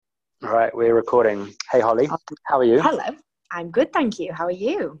All right, we're recording. Hey, Holly, how are you? Hello, I'm good, thank you. How are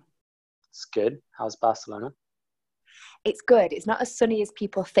you? It's good. How's Barcelona? It's good. It's not as sunny as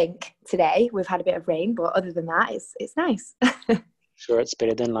people think today. We've had a bit of rain, but other than that, it's nice. Sure, it's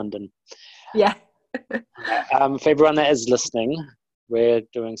better than London. Yeah. For everyone that is listening, we're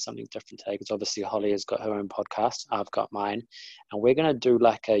doing something different today because obviously Holly has got her own podcast. I've got mine. And we're going to do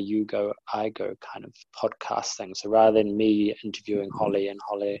like a you go, I go kind of podcast thing. So rather than me interviewing Holly and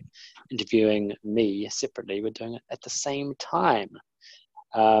Holly interviewing me separately, we're doing it at the same time.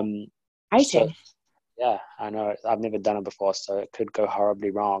 So, Exciting. yeah, I know. I've never done it before, so it could go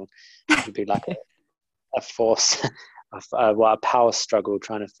horribly wrong. It could be like a force, a power struggle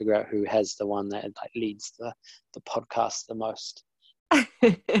trying to figure out who has the one that like leads the podcast the most.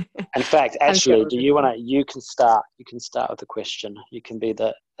 In fact, actually, do you want to? You can start with a question. You can be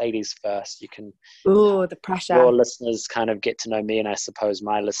the ladies first. You can. Ooh, the pressure. Your listeners kind of get to know me, and I suppose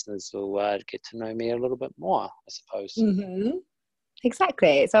my listeners will get to know me a little bit more. I suppose. Mm-hmm.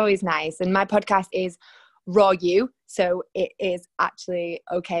 Exactly. It's always nice, and my podcast is raw you, so it is actually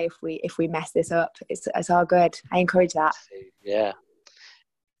okay if we mess this up. It's all good. I encourage that. Yeah.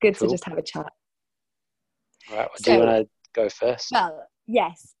 Good Cool. to just have a chat. All right. Well, do you want to go first? Well,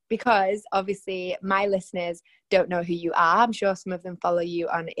 yes, because obviously my listeners don't know who you are. I'm sure some of them follow you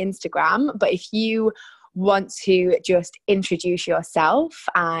on Instagram, but if you want to just introduce yourself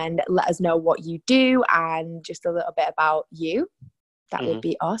and let us know what you do and just a little bit about you, that would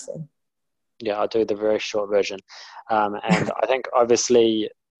be awesome. Yeah, I'll do the very short version. And I think obviously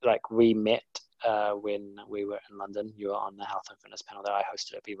like we met when we were in London. You were on the health and fitness panel that I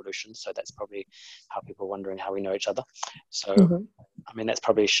hosted at Evolution. So that's probably how people are wondering how we know each other. So, I mean, that's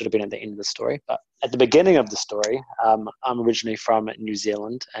probably should have been at the end of the story. But at the beginning of the story, I'm originally from New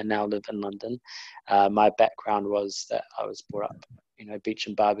Zealand and now live in London. My background was that I was brought up, beach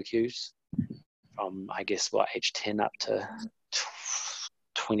and barbecues from, I guess, age 10 up to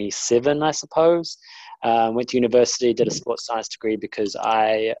 27, I suppose. Went to university, did a sports science degree because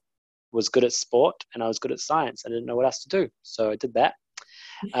I was good at sport and I was good at science. I didn't know what else to do. So I did that.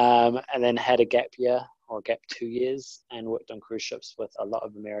 And then had a gap 2 years and worked on cruise ships with a lot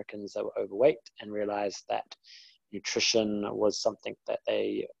of Americans that were overweight and realized that nutrition was something that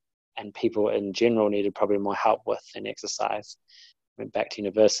they and people in general needed probably more help with than exercise. Went back to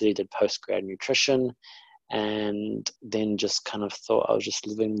university, did postgrad nutrition, and then just kind of thought I was just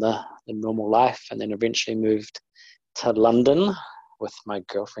living the normal life, and then eventually moved to London with my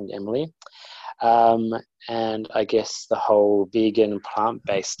girlfriend Emily. And I guess the whole vegan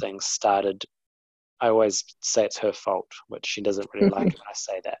plant-based thing started. I always say it's her fault, which she doesn't really like it when I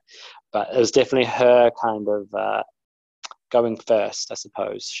say that. But it was definitely her kind of going first, I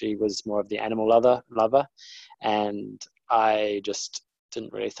suppose. She was more of the animal lover, and I just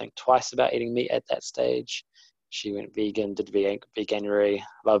didn't really think twice about eating meat at that stage. She went vegan, did veganuary,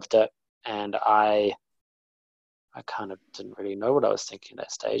 loved it, and I kind of didn't really know what I was thinking at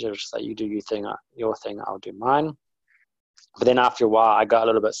that stage. I was just like, you do your thing, I'll do mine. But then after a while, I got a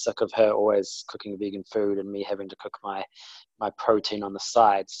little bit sick of her always cooking vegan food and me having to cook my protein on the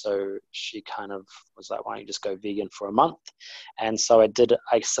side. So she kind of was like, why don't you just go vegan for a month? And so I did,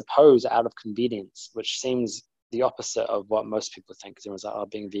 I suppose, out of convenience, which seems the opposite of what most people think. Because everyone's like, oh,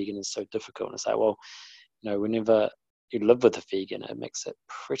 being vegan is so difficult. And it's like, well, whenever you live with a vegan, it makes it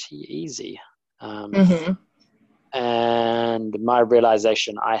pretty easy. And my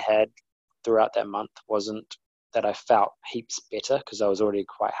realization I had throughout that month wasn't that I felt heaps better because I was already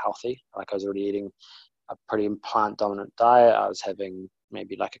quite healthy. Like I was already eating a pretty plant-dominant diet. I was having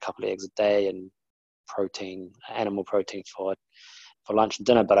maybe like a couple of eggs a day and protein, animal protein for lunch and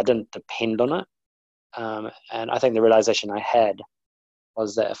dinner, but I didn't depend on it. And I think the realization I had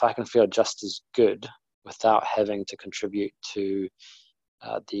was that if I can feel just as good without having to contribute to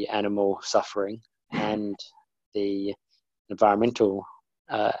the animal suffering and the environmental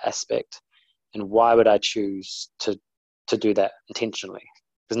aspect, and why would I choose to do that intentionally?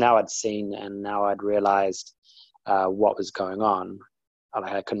 Because now I'd seen and now I'd realized what was going on.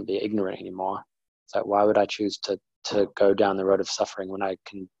 I couldn't be ignorant anymore. So why would I choose to go down the road of suffering when I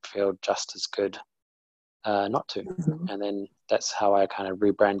can feel just as good not to? And then that's how I kind of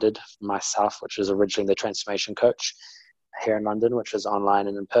rebranded myself, which was originally the Transformation Coach here in London, which is online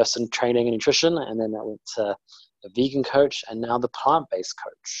and in-person training and nutrition. And then that went to the vegan coach and now the plant-based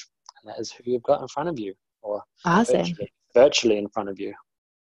coach. And that is who you've got in front of you, or awesome. virtually in front of you.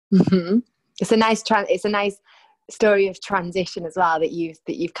 It's a nice story of transition as well, that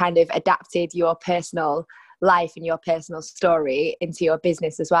you've kind of adapted your personal life and your personal story into your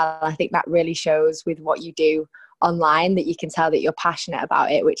business as well. I think that really shows with what you do online that you can tell that you're passionate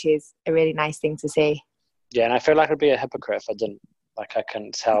about it, which is a really nice thing to see. Yeah, and I feel like I'd be a hypocrite if I didn't. Like, I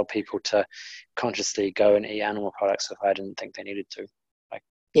couldn't tell people to consciously go and eat animal products if I didn't think they needed to. Like,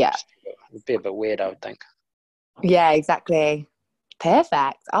 Yeah. It'd be a bit weird, I would think. Yeah, exactly.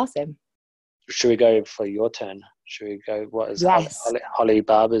 Perfect. Awesome. Should we go for your turn? Should we go? What is Yes. Holly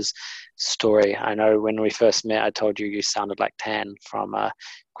Barber's story? I know when we first met, I told you sounded like Tan from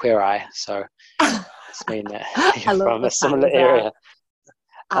Queer Eye, so it's mean that you're from a similar area.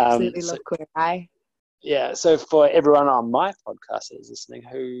 Absolutely love Queer Eye. Yeah, so for everyone on my podcast that is listening,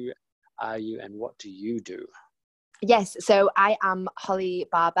 who are you and what do you do? Yes, so I am Holly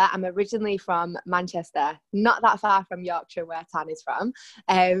Barber. I'm originally from Manchester, not that far from Yorkshire where Tan is from.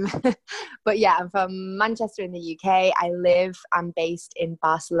 But yeah, I'm from Manchester in the UK. I'm based in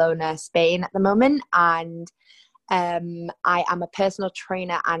Barcelona, Spain at the moment. And I am a personal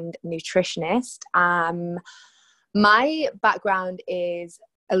trainer and nutritionist. My background is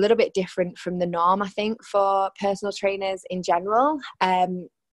a little bit different from the norm, I think, for personal trainers in general.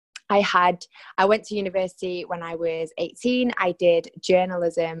 I went to university when I was 18. I did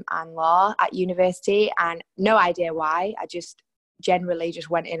journalism and law at university, and no idea why. I just generally just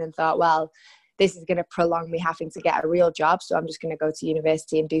went in and thought, well, this is going to prolong me having to get a real job, so I'm just going to go to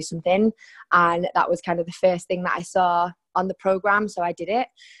university and do something. And that was kind of the first thing that I saw on the program, so I did it.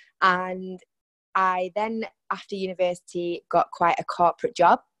 And I then, after university, got quite a corporate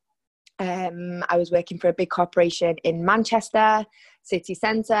job. I was working for a big corporation in Manchester city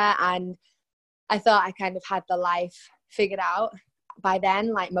centre, and I thought I kind of had the life figured out by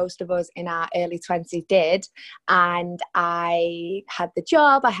then, like most of us in our early 20s did. And I had the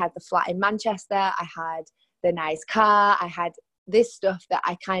job, I had the flat in Manchester, I had the nice car, I had this stuff that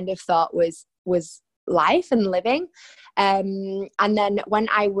I kind of thought was life and living. And then when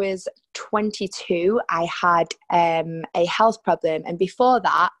I was 22, I had a health problem, and before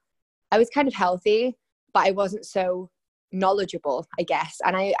that I was kind of healthy, but I wasn't so knowledgeable, I guess.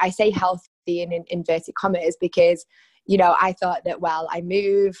 And I say healthy in inverted commas because, you know, I thought that, well, I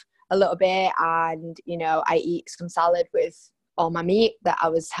move a little bit and, you know, I eat some salad with all my meat, that I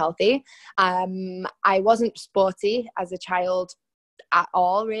was healthy. I wasn't sporty as a child at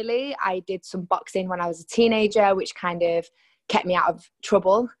all, really. I did some boxing when I was a teenager, which kind of kept me out of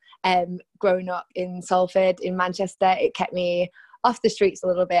trouble. Growing up in Salford in Manchester, it kept me off the streets a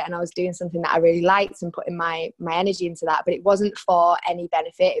little bit, and I was doing something that I really liked and putting my energy into that, but it wasn't for any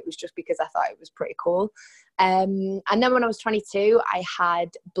benefit. It was just because I thought it was pretty cool. And then when I was 22, I had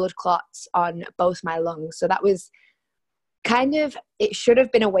blood clots on both my lungs. So that was kind of, it should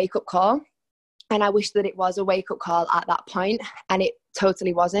have been a wake-up call. And I wish that it was a wake-up call at that point, and it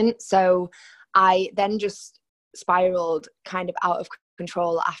totally wasn't. So I then just spiraled kind of out of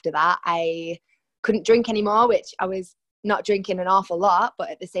control after that. I couldn't drink anymore, which I was not drinking an awful lot,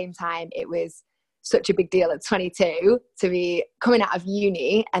 but at the same time, it was such a big deal at 22 to be coming out of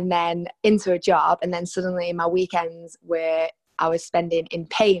uni and then into a job. And then suddenly my weekends were, I was spending in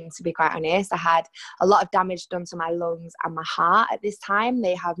pain, to be quite honest. I had a lot of damage done to my lungs and my heart at this time.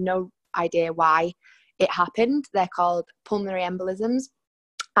 They have no idea why it happened. They're called pulmonary embolisms.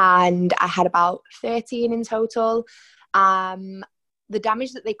 And I had about 13 in total. The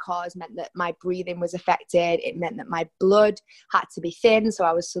damage that they caused meant that my breathing was affected. It meant that my blood had to be thin. So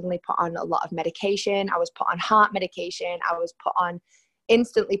I was suddenly put on a lot of medication. I was put on heart medication. I was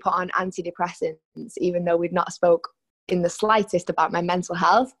instantly put on antidepressants, even though we'd not spoke in the slightest about my mental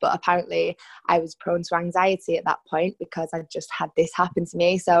health. But apparently I was prone to anxiety at that point because I just had this happen to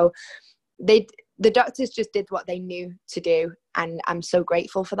me. So the doctors just did what they knew to do. And I'm so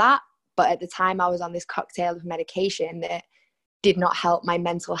grateful for that. But at the time I was on this cocktail of medication that did not help my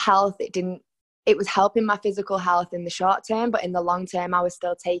mental health. It was helping my physical health in the short term, but in the long term, I was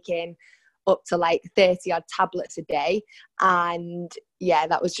still taking up to like 30 odd tablets a day. And yeah,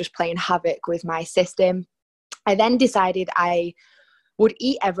 that was just playing havoc with my system. I then decided I would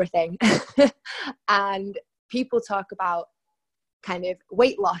eat everything. And people talk about kind of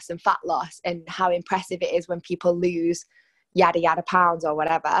weight loss and fat loss and how impressive it is when people lose yada yada pounds or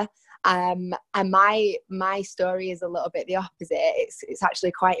whatever. And my story is a little bit the opposite. It's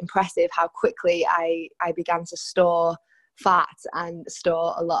actually quite impressive how quickly I began to store fat and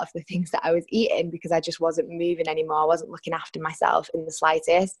store a lot of the things that I was eating because I just wasn't moving anymore. I wasn't looking after myself in the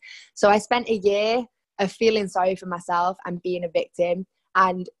slightest. So I spent a year of feeling sorry for myself and being a victim.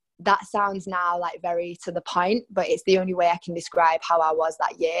 And that sounds now like very to the point, but it's the only way I can describe how I was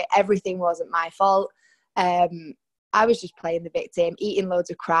that year. Everything wasn't my fault. I was just playing the victim, eating loads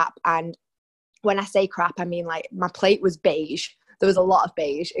of crap. And when I say crap, I mean like my plate was beige. There was a lot of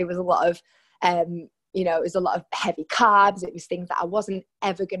beige. It was a lot of you know, it was a lot of heavy carbs. It was things that I wasn't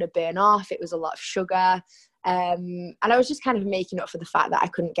ever going to burn off. It was a lot of sugar. And I was just kind of making up for the fact that I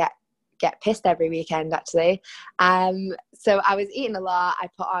couldn't get pissed every weekend, actually. So I was eating a lot. I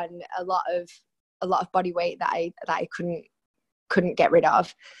put on a lot of body weight that I couldn't get rid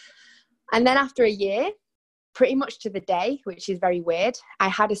of. And then after a year, pretty much to the day, which is very weird, I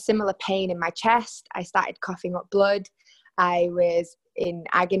had a similar pain in my chest. I started coughing up blood. I was in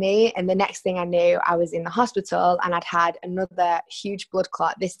agony, and the next thing I knew, I was in the hospital, and I'd had another huge blood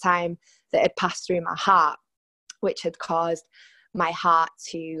clot, this time that had passed through my heart, which had caused my heart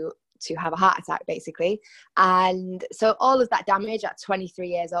to have a heart attack, basically. And so all of that damage at 23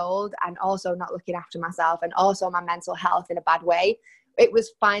 years old, and also not looking after myself, and also my mental health in a bad way, it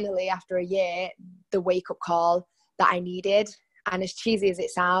was finally, after a year, the wake-up call that I needed. And as cheesy as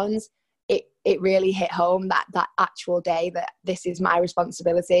it sounds, it really hit home that actual day that this is my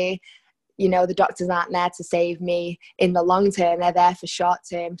responsibility. You know, the doctors aren't there to save me in the long term. They're there for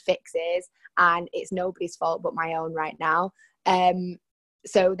short-term fixes, and it's nobody's fault but my own right now.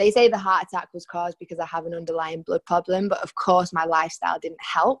 So they say the heart attack was caused because I have an underlying blood problem, but of course my lifestyle didn't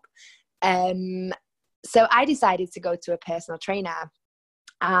help. So I decided to go to a personal trainer.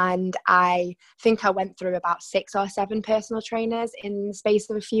 And I think I went through about 6 or 7 personal trainers in the space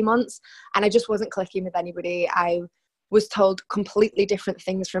of a few months, and I just wasn't clicking with anybody. I was told completely different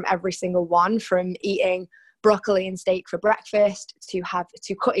things from every single one, from eating broccoli and steak for breakfast to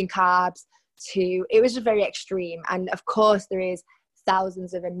cutting carbs to, it was just very extreme. And of course there is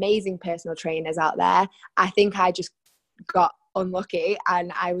thousands of amazing personal trainers out there. I think I just got unlucky,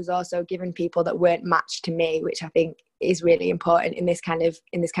 and I was also given people that weren't matched to me, which I think is really important in this kind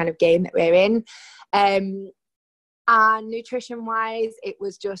of game that we're in. And nutrition wise, it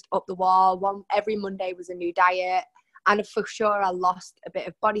was just up the wall. Every Monday was a new diet, and for sure I lost a bit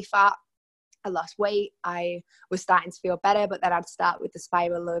of body fat. I lost weight. I was starting to feel better, but then I'd start with the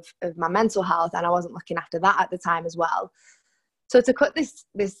spiral of my mental health, and I wasn't looking after that at the time as well. So to cut this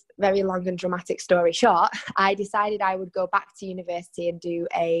very long and dramatic story short, I decided I would go back to university and do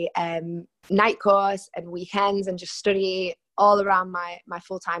a night course and weekends, and just study all around my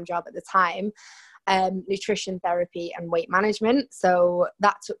full-time job at the time, nutrition therapy and weight management. So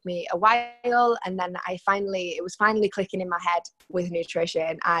that took me a while, and then it was finally clicking in my head with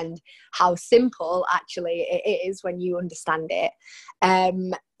nutrition and how simple actually it is when you understand it.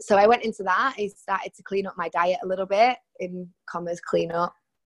 So I went into that. I started to clean up my diet a little bit, in commas, clean up,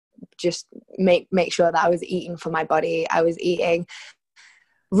 just make sure that I was eating for my body. I was eating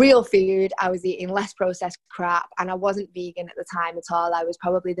real food. I was eating less processed crap, and I wasn't vegan at the time at all. I was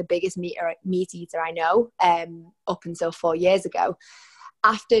probably the biggest meat eater I know, up until 4 years ago.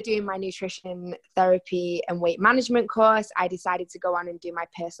 After doing my nutrition therapy and weight management course, I decided to go on and do my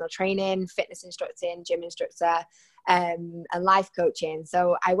personal training, fitness instructing, gym instructor, and life coaching.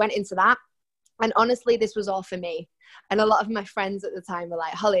 So I went into that, and honestly, this was all for me. And a lot of my friends at the time were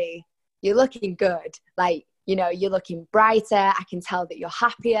like, Holly, you're looking good. Like, you know, you're looking brighter. I can tell that you're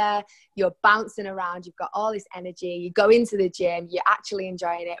happier. You're bouncing around. You've got all this energy. You go into the gym. You're actually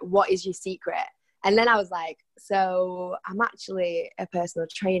enjoying it. What is your secret? And then I was like, so I'm actually a personal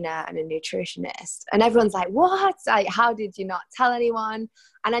trainer and a nutritionist. And everyone's like, what? Like, how did you not tell anyone?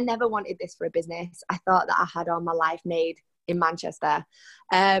 And I never wanted this for a business. I thought that I had all my life made in Manchester.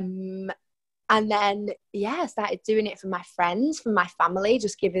 And then, I started doing it for my friends, for my family,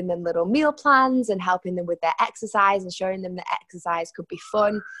 just giving them little meal plans and helping them with their exercise and showing them that exercise could be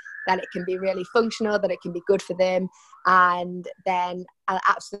fun, that it can be really functional, that it can be good for them. And then I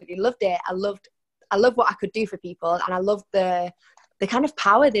absolutely loved it. I loved what I could do for people, and I loved the kind of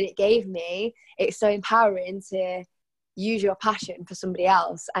power that it gave me. It's so empowering to use your passion for somebody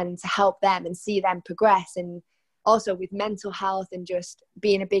else and to help them and see them progress. And also with mental health and just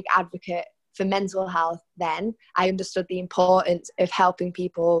being a big advocate for mental health, then I understood the importance of helping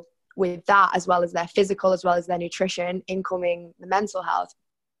people with that, as well as their physical, as well as their nutrition, incoming the mental health.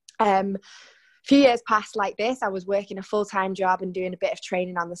 Few years passed like this. I was working a full-time job and doing a bit of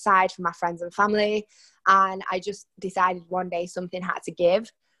training on the side for my friends and family. And I just decided one day something had to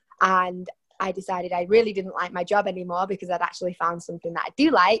give. And I decided I really didn't like my job anymore, because I'd actually found something that I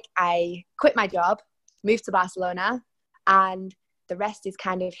do like. I quit my job, moved to Barcelona, and the rest is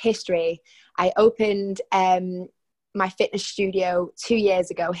kind of history. I opened my fitness studio 2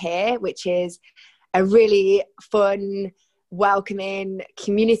 years ago here, which is a really fun, welcoming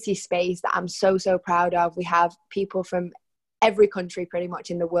community space that I'm so proud of. We have people from every country pretty much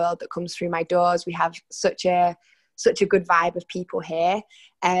in the world that comes through my doors. We have such a good vibe of people here.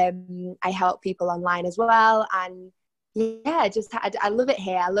 I help people online as well, and Yeah, I love it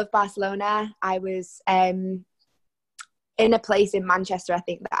here. I love Barcelona. I was in a place in Manchester, I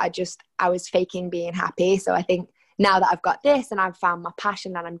think, that I was faking being happy. So I think now that I've got this and I've found my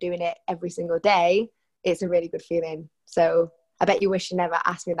passion and I'm doing it every single day, it's a really good feeling. So I bet you wish you never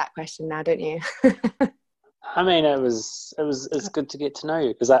asked me that question now, don't you? I mean, it's good to get to know you,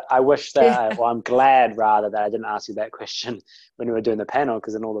 because I wish that, well, I'm glad rather that I didn't ask you that question when we were doing the panel,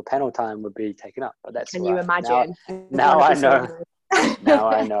 because then all the panel time would be taken up. But that's Can right. you imagine? Now I know. Now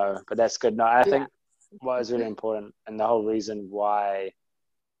I know. But that's good. No, I Yeah. think what is really important, and the whole reason why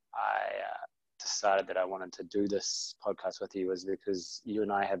I decided that I wanted to do this podcast with you, was because you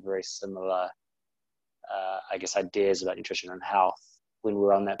and I have very similar, I guess, ideas about nutrition and health. When we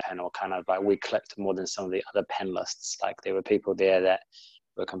were on that panel, kind of like we clicked more than some of the other panelists. Like there were people there that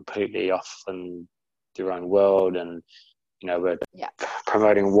were completely off in their own world, and were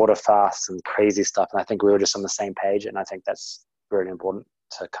promoting water fasts and crazy stuff. And I think we were just on the same page. And I think that's really important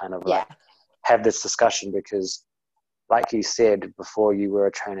to kind of like have this discussion, because like you said, before you were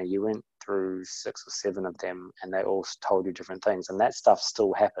a trainer, you went through 6 or 7 of them, and they all told you different things, and that stuff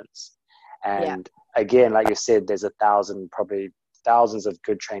still happens. And again, like you said, there's probably thousands of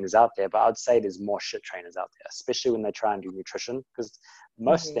good trainers out there, but I'd say there's more shit trainers out there, especially when they try and do nutrition, because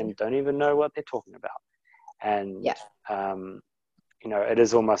most of them don't even know what they're talking about. And it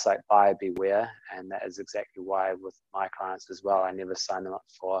is almost like buyer beware, and that is exactly why with my clients as well, I never sign them up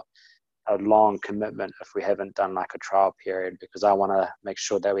for a long commitment if we haven't done like a trial period, because I want to make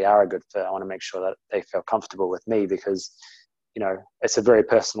sure that we are a good fit. I want to make sure that they feel comfortable with me, because it's a very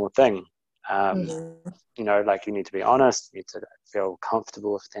personal thing. Like you need to be honest, you need to feel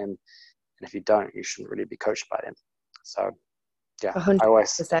comfortable with them, and if you don't, you shouldn't really be coached by them. So 100%. I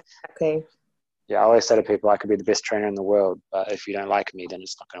always say to people, I could be the best trainer in the world, but if you don't like me, then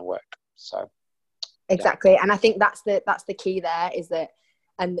it's not going to work. So exactly. And I think that's the key there, is that,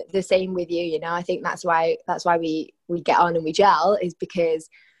 and the same with you, I think that's why we get on and we gel, is because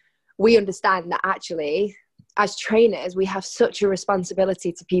we understand that actually as trainers, we have such a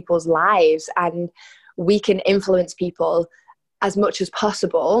responsibility to people's lives, and we can influence people as much as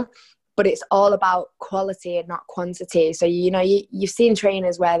possible, but it's all about quality and not quantity. So, you've seen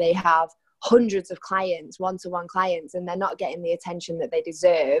trainers where they have hundreds of clients, one-to-one clients, and they're not getting the attention that they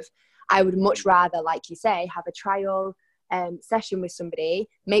deserve. I would much rather, like you say, have a trial session with somebody,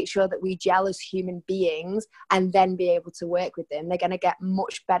 make sure that we gel as human beings, and then be able to work with them. They're going to get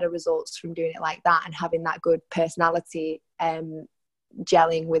much better results from doing it like that and having that good personality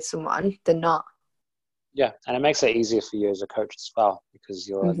gelling with someone than not. Yeah, and it makes it easier for you as a coach as well, because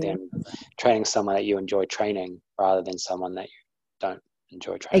you're then training someone that you enjoy training rather than someone that you don't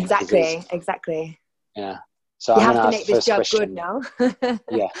enjoy training. Exactly. Yeah. So you I'm have going to to make this job good now. Yeah,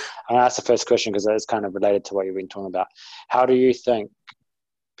 I'm going to ask the first question, because it's kind of related to what you've been talking about. How do you think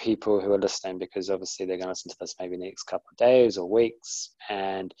people who are listening, because obviously they're going to listen to this maybe next couple of days or weeks,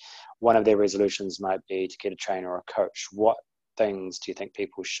 and one of their resolutions might be to get a trainer or a coach, what things do you think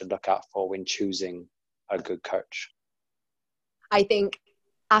people should look out for when choosing a good coach? I think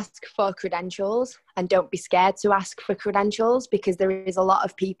ask for credentials, and don't be scared to ask for credentials, because there is a lot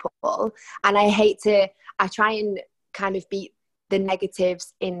of people, and I try and kind of beat the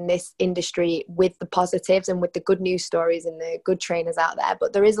negatives in this industry with the positives and with the good news stories and the good trainers out there.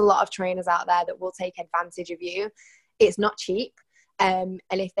 But there is a lot of trainers out there that will take advantage of you. It's not cheap. And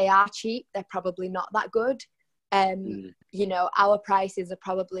if they are cheap, they're probably not that good. Our prices are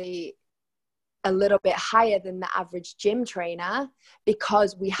probably a little bit higher than the average gym trainer,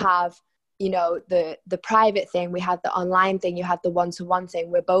 because we have, the private thing, we have the online thing, you have the one-to-one thing.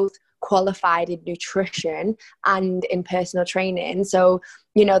 We're both qualified in nutrition and in personal training. So,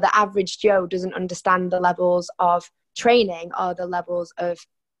 the average Joe doesn't understand the levels of training or the levels of,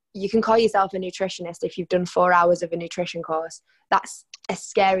 you can call yourself a nutritionist if you've done 4 hours of a nutrition course. That's a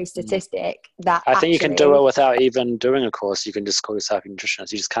scary statistic. That I think you can do it without even doing a course. You can just call yourself a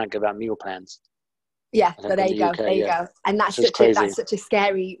nutritionist. You just can't give out meal plans. Yeah, so there you go. There you go. And that's such a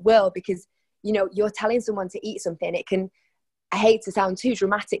scary world, because you're telling someone to eat something. It can, I hate to sound too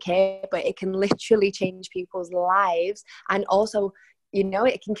dramatic here, but it can literally change people's lives, and also,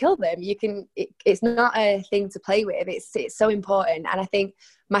 it can kill them. It's not a thing to play with. It's so important. And I think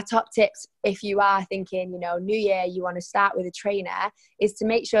my top tips, if you are thinking, new year, you want to start with a trainer, is to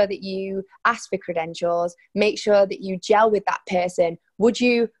make sure that you ask for credentials, make sure that you gel with that person. Would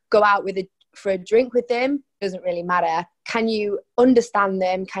you go out for a drink with them? Doesn't really matter. Can you understand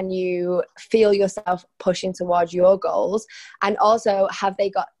them? Can you feel yourself pushing towards your goals? And also,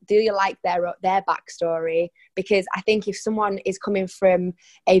 do you like their backstory? Because I think if someone is coming from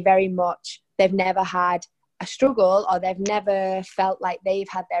they've never had a struggle, or they've never felt like they've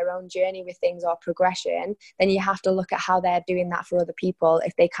had their own journey with things or progression, then you have to look at how they're doing that for other people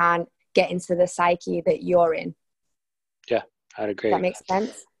if they can't get into the psyche that you're in. Yeah, I'd agree. That makes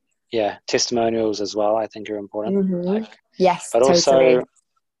sense. Yeah, testimonials as well, I think, are important. Mm-hmm. Yes, but totally.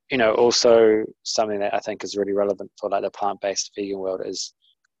 also, also something that I think is really relevant for like the plant-based vegan world is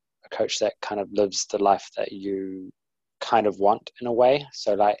a coach that kind of lives the life that you kind of want in a way.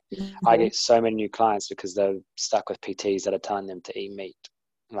 So like I get so many new clients because they're stuck with PTs that are telling them to eat meat.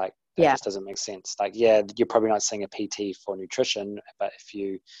 Like that just doesn't make sense. Like, yeah, you're probably not seeing a PT for nutrition, but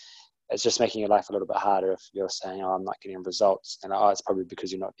it's just making your life a little bit harder if you're saying, oh, I'm not getting results. And it's probably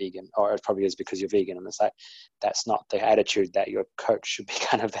because you're not vegan, or it probably is because you're vegan. And it's like, that's not the attitude that your coach should be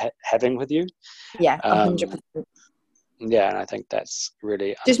kind of having with you. Yeah, 100%. Yeah, and I think that's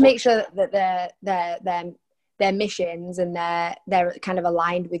really just make sure that their missions and they're kind of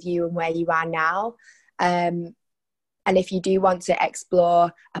aligned with you and where you are now. And if you do want to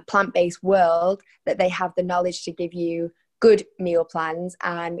explore a plant-based world, that they have the knowledge to give you good meal plans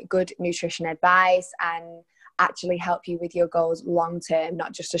and good nutrition advice and actually help you with your goals long-term,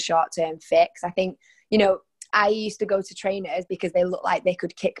 not just a short-term fix. I think, I used to go to trainers because they looked like they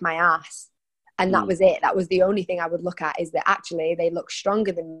could kick my ass. And that was it. That was the only thing I would look at, is that actually they look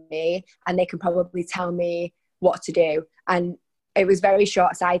stronger than me and they can probably tell me what to do. And it was very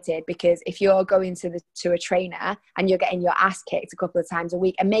short-sighted, because if you're going to a trainer and you're getting your ass kicked a couple of times a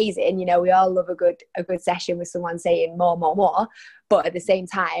week, amazing. We all love a good session with someone saying more. But at the same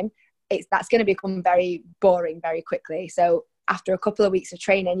time, that's going to become very boring very quickly. So after a couple of weeks of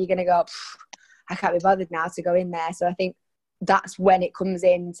training, you're going to go, I can't be bothered now to go in there. So I think that's when it comes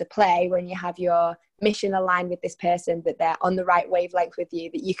into play, when you have your mission aligned with this person, that they're on the right wavelength with you,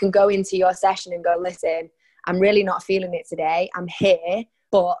 that you can go into your session and go, listen, I'm really not feeling it today. I'm here,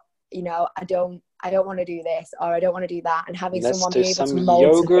 but I don't want to do this, or I don't want to do that. And having someone be able to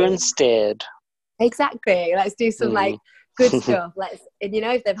motivate. Yoga instead. Exactly. Let's do some like good stuff.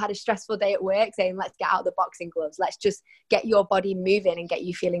 If they've had a stressful day at work, saying, let's get out the boxing gloves. Let's just get your body moving and get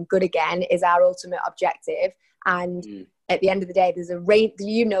you feeling good again is our ultimate objective. And at the end of the day, there's a range,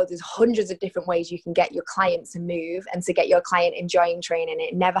 there's hundreds of different ways you can get your client to move and to get your client enjoying training.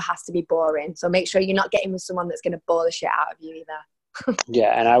 It never has to be boring. So make sure you're not getting with someone that's going to bore the shit out of you either.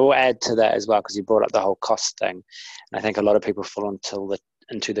 Yeah, and I will add to that as well, because you brought up the whole cost thing. And I think a lot of people fall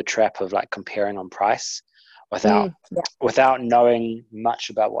into the trap of like comparing on price without knowing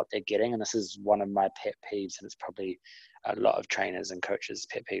much about what they're getting. And this is one of my pet peeves, and it's probably a lot of trainers and coaches'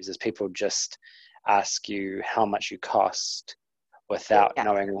 pet peeves, is people just ask you how much you cost without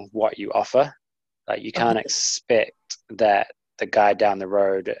knowing what you offer. Like you can't expect that the guy down the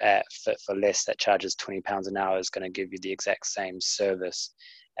road at Fit for Less that charges £20 an hour is going to give you the exact same service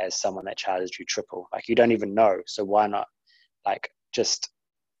as someone that charges you triple. Like you don't even know. So why not like just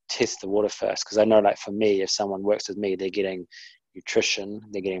test the water first? Because I know, like for me, if someone works with me, they're getting nutrition,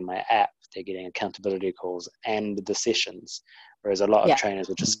 they're getting my app, they're getting accountability calls and the sessions, whereas a lot of trainers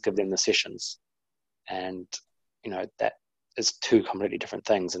will just give them the sessions. And that is two completely different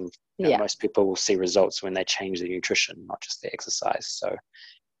things, and most people will see results when they change their nutrition, not just their exercise. So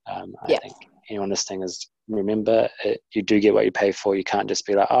I think anyone listening is, remember, you do get what you pay for. You can't just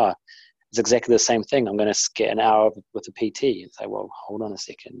be like, it's exactly the same thing, I'm going to get an hour with a PT. And say, well, hold on a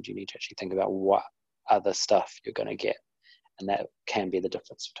second, you need to actually think about what other stuff you're going to get, and that can be the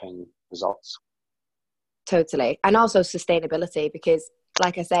difference between results. Totally. And also sustainability, because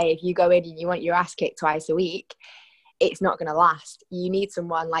like I say, if you go in and you want your ass kicked twice a week, it's not going to last. You need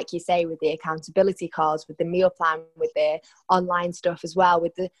someone, like you say, with the accountability calls, with the meal plan, with the online stuff as well,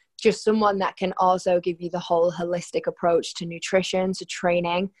 with just someone that can also give you the whole holistic approach to nutrition, to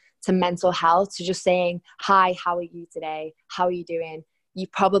training, to mental health, to just saying, hi, how are you today? How are you doing? You're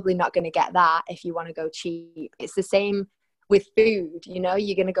probably not going to get that if you want to go cheap. It's the same with food. You're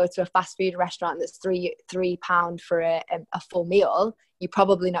going to go to a fast food restaurant that's £3 for a full meal. You're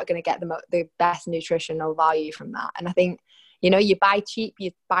probably not going to get the best nutritional value from that. And I think, you buy cheap, you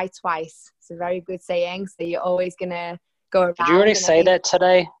buy twice. It's a very good saying. So you're always going to go around. Did you already say that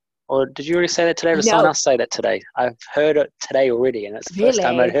today? Or did you already say that today? Or did someone else say that today? I've heard it today already, and it's the first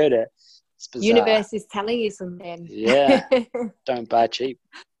time I'd heard it. It's bizarre. Universe is telling you something. Yeah. Don't buy cheap.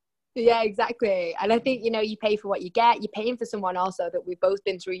 Yeah, exactly. And I think, you pay for what you get. You're paying for someone also that we've both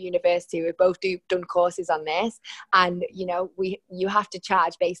been through university. We've both done courses on this. And, you have to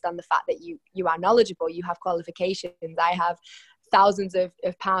charge based on the fact that you are knowledgeable. You have qualifications. I have thousands of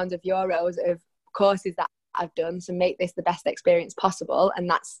pounds of euros of courses that I've done to make this the best experience possible. And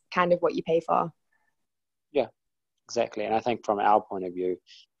that's kind of what you pay for. Yeah, exactly. And I think from our point of view,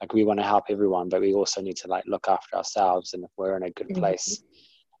 like we want to help everyone, but we also need to like look after ourselves. And if we're in a good place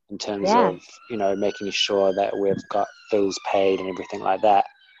in terms Yeah, of, you know, making sure that we've got bills paid and everything like that,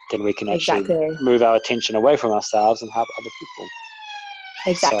 then we can actually exactly. move our attention away from ourselves and help other people.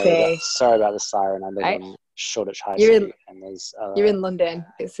 Exactly. Sorry about the siren. I live Right. in Shoreditch High You're in Street, and there's you're in London.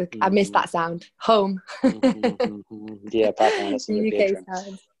 I miss that sound. Home. yeah, apart from when it's in your UK bedroom.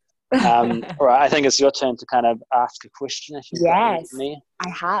 sounds. All right, I think it's your turn to kind of ask a question if you've got any Yes, for me. I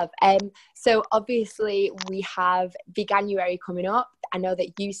have. So obviously we have Veganuary coming up. I know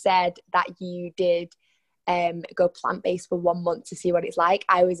that you said that you did go plant-based for 1 month to see what it's like.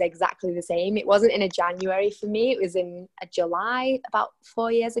 I was exactly the same. It wasn't in a January for me. It was in a July about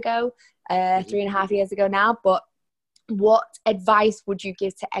 4 years ago, 3.5 years ago now. But what advice would you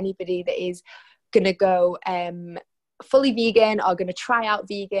give to anybody that is going to go fully vegan or going to try out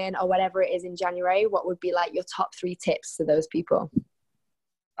vegan or whatever it is in January? What would be like your top 3 tips to those people?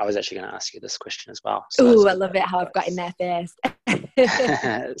 I was actually going to ask you this question as well. So Oh, I love it how I've got in there first.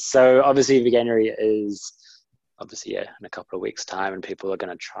 So obviously Veganuary is obviously in a couple of weeks' time, and people are going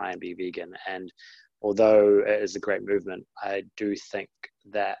to try and be vegan. And although it is a great movement, I do think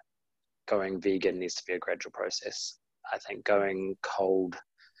that going vegan needs to be a gradual process. I think going cold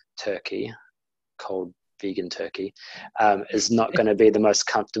vegan turkey, is not going to be the most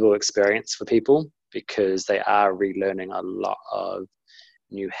comfortable experience for people, because they are relearning a lot of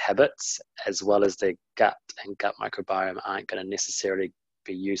new habits, as well as their gut and gut microbiome aren't going to necessarily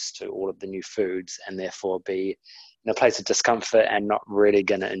be used to all of the new foods, and therefore be in a place of discomfort and not really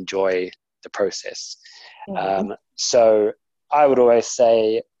going to enjoy the process. So I would always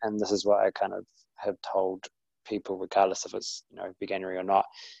say, and this is what I kind of have told people, regardless if it's, you know, Veganuary or not,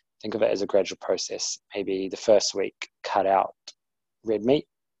 think of it as a gradual process. Maybe the first week, cut out red meat.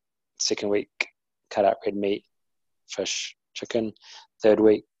 Second week, cut out red meat, fish, chicken. Third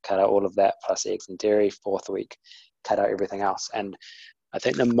week, cut out all of that plus eggs and dairy. Fourth week, cut out everything else. And I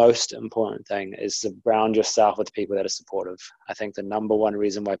think the most important thing is surround yourself with people that are supportive. I think the number one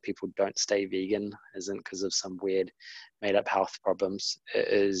reason why people don't stay vegan isn't because of some weird made up health problems. It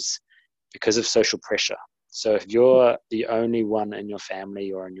is because of social pressure. So if you're the only one in your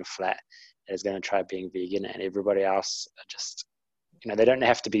family or in your flat that is going to try being vegan, and everybody else are just, you know, they don't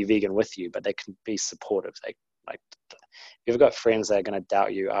have to be vegan with you, but they can be supportive. They like, if you've got friends that are going to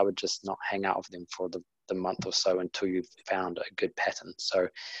doubt you, I would just not hang out with them for the month or so until you've found a good pattern. So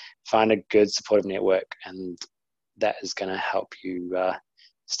find a good supportive network, and that is going to help you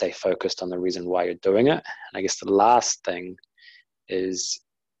stay focused on the reason why you're doing it. And I guess the last thing is,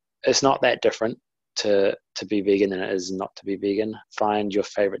 it's not that different to be vegan than it is not to be vegan. Find your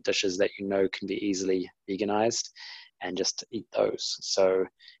favorite dishes that you know can be easily veganized, and just eat those. So, you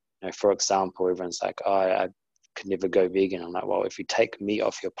know, for example, everyone's like, oh, I could never go vegan. I'm like, well, if you take meat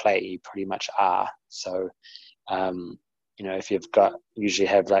off your plate, you pretty much are. So, you know, if you've usually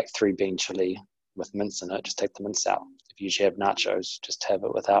have like 3 bean chili with mince in it, just take the mince out. If you usually have nachos, just have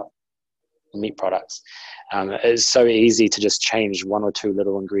it without meat products. It's so easy to just change 1 or 2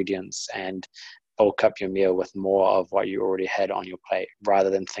 little ingredients and bulk up your meal with more of what you already had on your plate, rather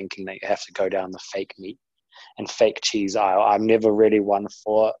than thinking that you have to go down the fake meat and fake cheese aisle. I'm never really one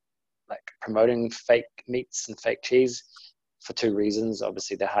for like promoting fake meats and fake cheese, for 2 reasons.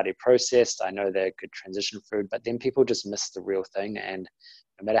 Obviously, they're highly processed. I know they're good transition food, but then people just miss the real thing. And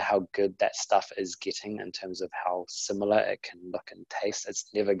no matter how good that stuff is getting in terms of how similar it can look and taste, it's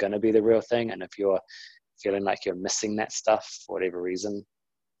never going to be the real thing. And if you're feeling like you're missing that stuff for whatever reason,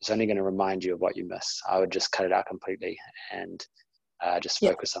 it's only going to remind you of what you miss. I would just cut it out completely and just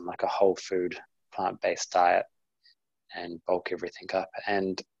focus on like a whole food, plant-based diet, and bulk everything up.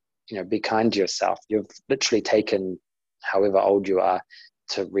 And, you know, be kind to yourself. You've literally taken however old you are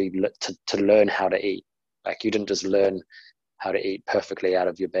to learn how to eat. Like, you didn't just learn how to eat perfectly out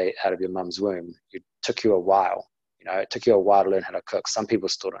of your mum's womb. It took you a while. You know, it took you a while to learn how to cook. Some people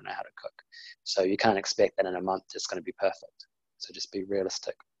still don't know how to cook. So you can't expect that in a month it's going to be perfect. So just be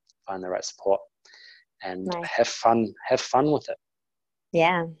realistic, find the right support, and have fun with it.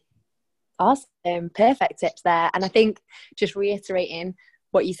 Yeah. Awesome. Perfect tips there. And I think, just reiterating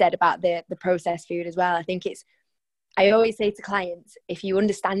what you said about the processed food as well, I always say to clients, if you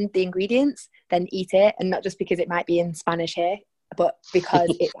understand the ingredients, then eat it. And not just because it might be in Spanish here, but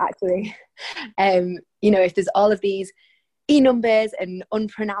because it's actually, you know, if there's all of these E numbers and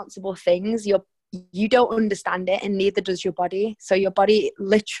unpronounceable things, you don't understand it, and neither does your body. So your body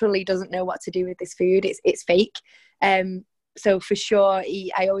literally doesn't know what to do with this food. It's fake. So for sure,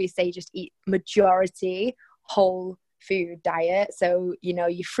 I always say just eat majority whole food diet. So, you know,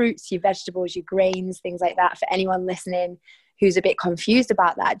 your fruits, your vegetables, your grains, things like that. For anyone listening who's a bit confused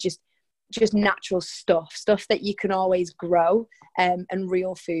about that, just natural stuff that you can always grow, and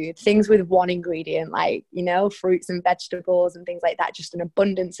real food, things with one ingredient, like, you know, fruits and vegetables and things like that, just an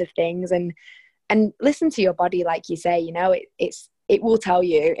abundance of things. And listen to your body, like you say, you know, it will tell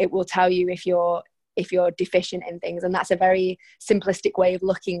you if you're deficient in things. And that's a very simplistic way of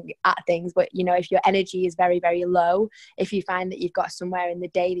looking at things. But, you know, if your energy is very, very low, if you find that you've got somewhere in the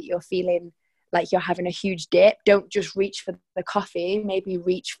day that you're feeling like you're having a huge dip, don't just reach for the coffee. Maybe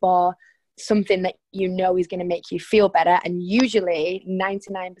reach for something that you know is going to make you feel better. And usually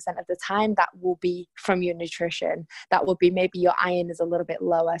 99% of the time that will be from your nutrition. That will be maybe your iron is a little bit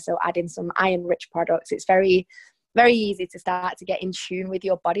lower, so adding some iron rich products. It's very, very easy to start to get in tune with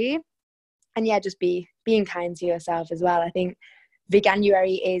your body. And yeah, just being kind to yourself as well. I think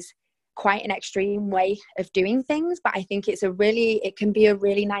Veganuary is quite an extreme way of doing things, but I think it can be a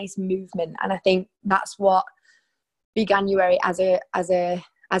really nice movement. And I think that's what Veganuary as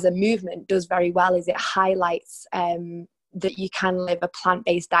a movement does very well, is it highlights that you can live a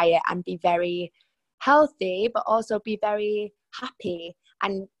plant-based diet and be very healthy, but also be very happy.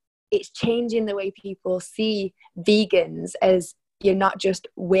 And it's changing the way people see vegans as, you're not just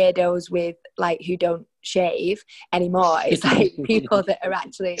weirdos with like who don't shave anymore. It's like people that are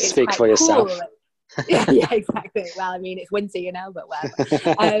actually, it's Speak quite for yourself. cool. Yeah, exactly. Well, I mean, it's winter, you know, but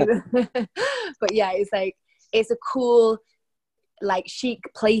whatever. But yeah, it's like, it's a cool, like, chic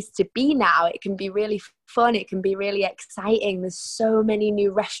place to be now. It can be really fun. It can be really exciting. There's so many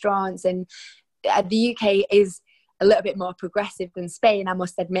new restaurants, and the UK is a little bit more progressive than Spain, I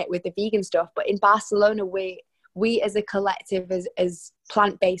must admit, with the vegan stuff. But in Barcelona, we as a collective, as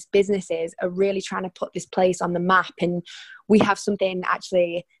plant-based businesses, are really trying to put this place on the map. And we have something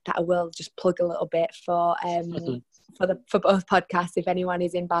actually that I will just plug a little bit for both podcasts. If anyone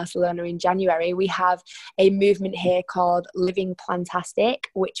is in Barcelona in January, we have a movement here called Living Plantastic,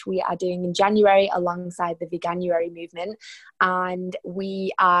 which we are doing in January alongside the Veganuary movement. And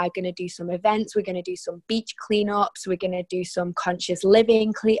we are going to do some events. We're going to do some beach cleanups. We're going to do some conscious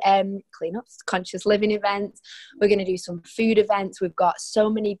living cleanups, conscious living events. We're going to do some food events. We've got so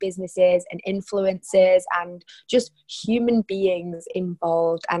many businesses and influencers and just human beings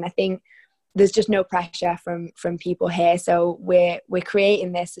involved. And I think there's just no pressure from people here. So we're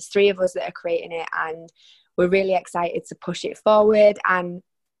creating this. There's 3 of us that are creating it, and we're really excited to push it forward and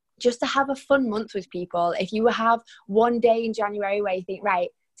just to have a fun month with people. If you have one day in January where you think, right,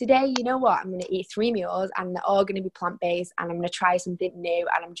 today, you know what, I'm going to eat 3 meals and they're all going to be plant-based, and I'm going to try something new,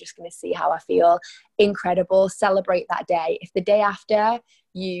 and I'm just going to see how I feel. Incredible. Celebrate that day. If the day after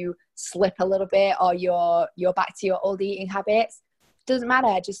you slip a little bit, or you're back to your old eating habits, doesn't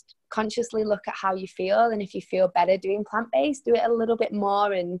matter. Just consciously look at how you feel, and if you feel better doing plant-based, do it a little bit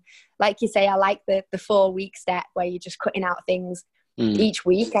more. And like you say, I like the 4-week step where you're just cutting out things each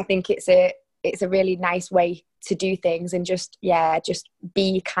week. I think it's a really nice way to do things. And just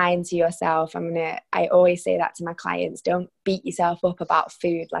be kind to yourself. I always say that to my clients. Don't beat yourself up about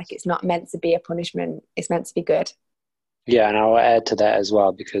food. Like, it's not meant to be a punishment. It's meant to be good. Yeah, and I'll add to that as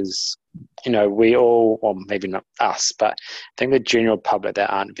well, because, you know, we all, or maybe not us, but I think the general public that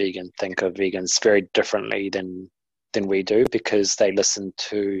aren't vegan think of vegans very differently than we do, because they listen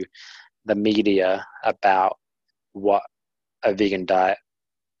to the media about what a vegan diet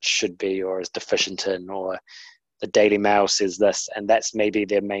should be or is deficient in, or the Daily Mail says this, and that's maybe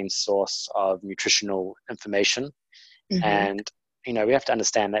their main source of nutritional information. Mm-hmm. And, you know, we have to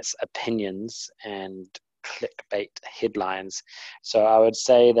understand that's opinions and clickbait headlines. So I would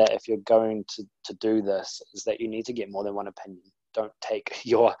say that if you're going to do this, is that you need to get more than one opinion. Don't take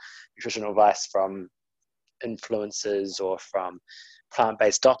your nutritional advice from influencers or from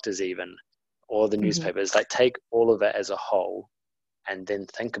plant-based doctors even, or the newspapers. Like, take all of it as a whole and then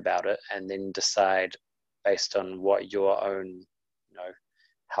think about it, and then decide based on what your own, you know,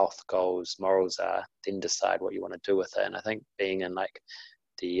 health goals, morals are, then decide what you want to do with it. And I think being in like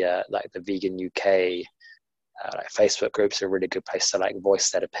the Vegan UK like Facebook groups are a really good place to like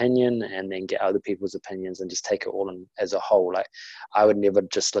voice that opinion, and then get other people's opinions and just take it all in as a whole. Like, I would never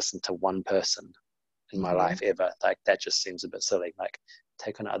just listen to one person in my life ever. Like, that just seems a bit silly. Like,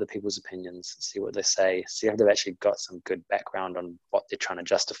 take on other people's opinions, see what they say, see if they've actually got some good background on what they're trying to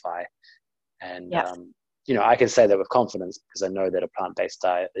justify. And you know, I can say that with confidence because I know that a plant-based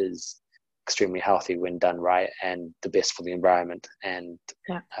diet is extremely healthy when done right, and the best for the environment, and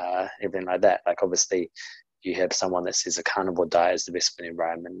everything like that. Like, obviously you have someone that says a carnivore diet is the best for the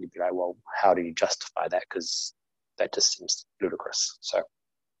environment, you'd be like, well, how do you justify that? Because that just seems ludicrous. So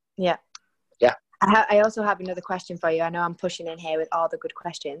I also have another question for you. I know I'm pushing in here with all the good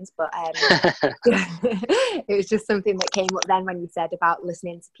questions, but it was just something that came up then when you said about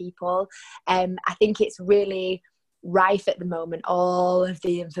listening to people. I think it's really rife at the moment, all of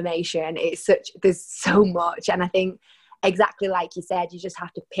the information. There's so much. And I think exactly like you said, you just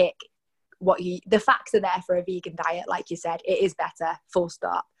have to pick the facts are there for a vegan diet. Like you said, it is better, full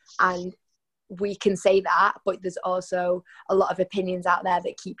stop. And we can say that, but there's also a lot of opinions out there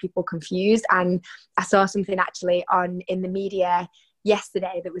that keep people confused. And I saw something actually in the media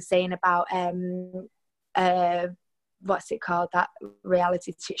yesterday that was saying about what's it called, that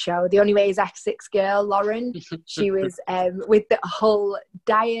reality show, The Only Way Is Essex girl, Lauren. She was with the whole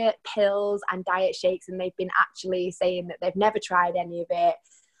diet pills and diet shakes, and they've been actually saying that they've never tried any of it.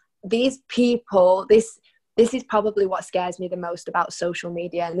 These people, this is probably what scares me the most about social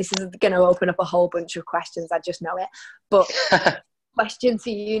media, and this is going to open up a whole bunch of questions, I just know it. But question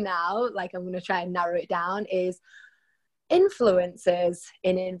to you now, like I'm going to try and narrow it down, is influencers,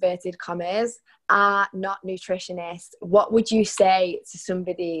 in inverted commas, are not nutritionists. What would you say to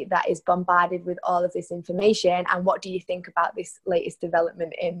somebody that is bombarded with all of this information, and what do you think about this latest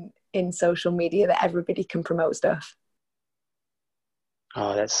development in social media that everybody can promote stuff?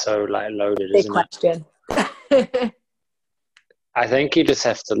 Oh, that's so loaded, Big isn't question. it? I think you just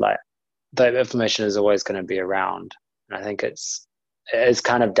have to the information is always going to be around, and I think it's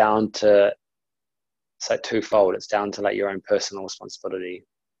kind of down to, it's twofold. It's down to your own personal responsibility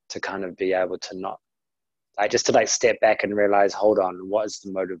to kind of be able to not just to step back and realize, hold on, what is the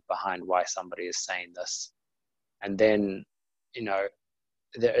motive behind why somebody is saying this? And then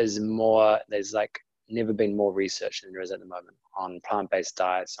there's never been more research than there is at the moment on plant-based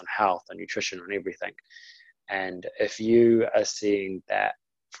diets, on health, on nutrition, on everything. And if you are seeing that,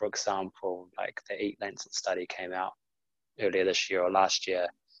 for example, the Eat Lancet study came out earlier this year or last year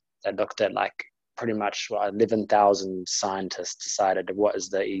that looked at pretty much 11,000 scientists decided what is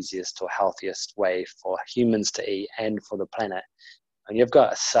the easiest or healthiest way for humans to eat and for the planet. And you've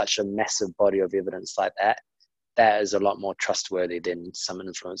got such a massive body of evidence like that, that is a lot more trustworthy than some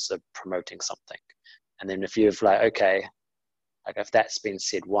influencer promoting something. And then if you've if that's been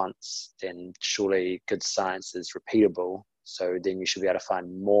said once, then surely good science is repeatable. So then you should be able to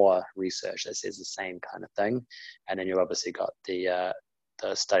find more research that says the same kind of thing. And then you've obviously got the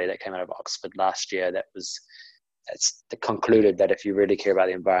study that came out of Oxford last year that concluded that if you really care about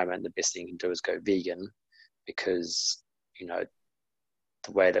the environment, the best thing you can do is go vegan, because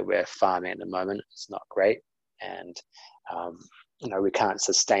the way that we're farming at the moment is not great, and we can't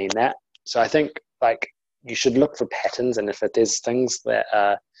sustain that. So I think you should look for patterns, and if there's things that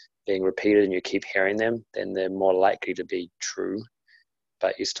are being repeated and you keep hearing them, then they're more likely to be true.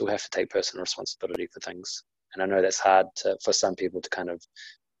 But you still have to take personal responsibility for things. And I know that's hard for some people to kind of,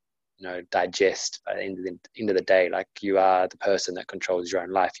 digest. But at the end of the day, you are the person that controls your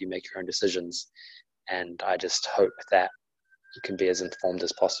own life. You make your own decisions. And I just hope that you can be as informed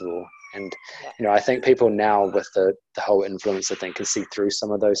as possible. And, I think people now with the whole influencer thing can see through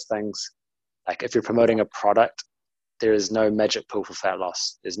some of those things. If you're promoting a product, there is no magic pill for fat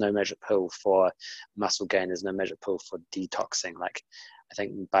loss. There's no magic pill for muscle gain. There's no magic pill for detoxing. I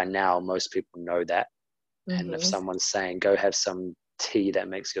think by now, most people know that. And if someone's saying, go have some tea that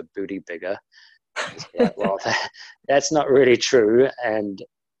makes your booty bigger, well, that's not really true. And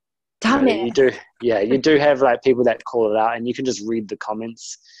you do have people that call it out, and you can just read the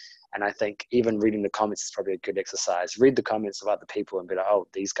comments. And I think even reading the comments is probably a good exercise. Read the comments of other people and be like, oh,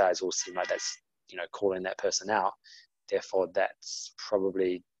 these guys all seem like that's, calling that person out. Therefore, that's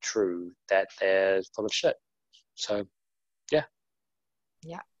probably true that they're full of shit. So, yeah.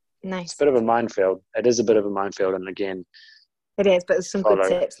 Yeah. Nice. It's a bit of a minefield. It is a bit of a minefield, and again, it is. But there's some good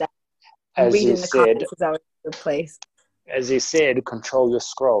tips there. As you said, is always a good place. As you said, control your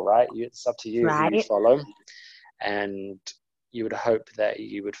scroll, right? It's up to you who you follow, and you would hope that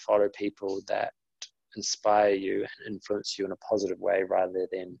you would follow people that inspire you and influence you in a positive way, rather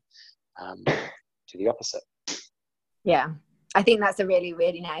than do the opposite. Yeah, I think that's a really,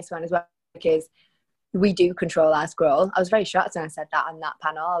 really nice one as well, because we do control our scroll. I was very shocked when I said that on that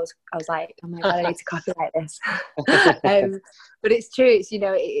panel. I was like, oh my God, I need to copyright this. But it's true. It's,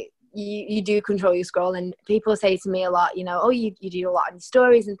 you do control your scroll, and people say to me a lot, oh, you do a lot on your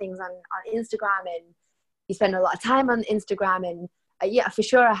stories and things on Instagram, and you spend a lot of time on Instagram, and yeah, for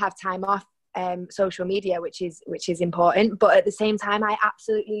sure I have time off social media, which is important. But at the same time, I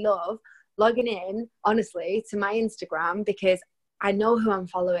absolutely love logging in, honestly, to my Instagram, because I know who I'm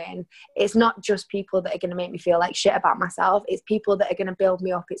following. It's not just people that are going to make me feel like shit about myself. It's people that are going to build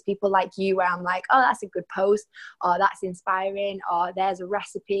me up. It's people like you where I'm like, oh, that's a good post, or that's inspiring, or there's a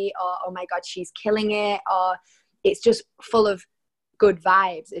recipe, or oh my God, she's killing it, or it's just full of good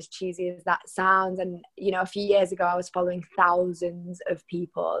vibes, as cheesy as that sounds. And, you know, a few years ago, I was following thousands of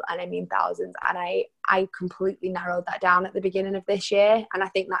people, and I mean thousands. And I completely narrowed that down at the beginning of this year. And I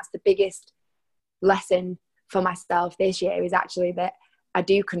think that's the biggest lesson for myself this year, is actually that I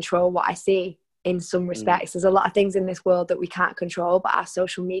do control what I see in some respects. There's a lot of things in this world that we can't control, but our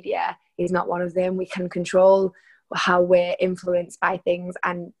social media is not one of them. We can control how we're influenced by things.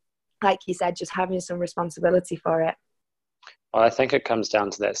 And like you said, just having some responsibility for it. Well, I think it comes down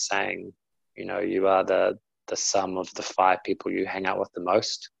to that saying, you know, you are the sum of the 5 people you hang out with the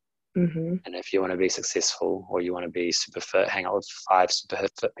most. Mm-hmm. And if you want to be successful, or you want to be super fit, hang out with 5 super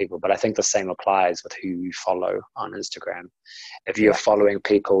fit people. But I think the same applies with who you follow on Instagram. If you're following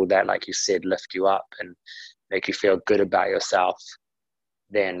people that, like you said, lift you up and make you feel good about yourself,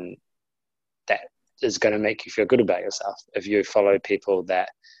 then that is going to make you feel good about yourself. If you follow people that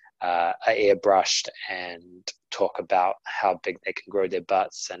are airbrushed and talk about how big they can grow their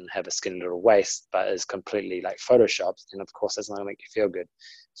butts and have a skinny little waist, but is completely like photoshopped, then of course that's not going to make you feel good.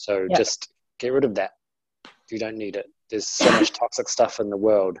 So just get rid of that. You don't need it. There's so much toxic stuff in the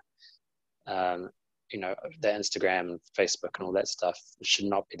world. You know, the Instagram and Facebook and all that stuff should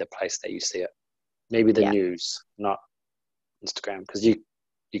not be the place that you see it. Maybe the news, not Instagram, because you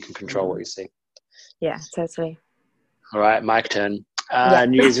can control what you see. Yeah, totally. All right, Mike turn.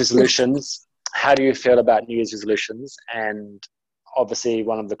 New Year's resolutions. How do you feel about New Year's resolutions? And obviously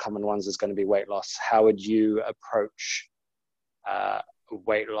one of the common ones is going to be weight loss. How would you approach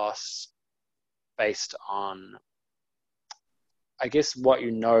weight loss based on, I guess, what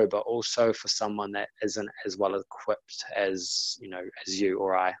you know, but also for someone that isn't as well equipped as, you know, as you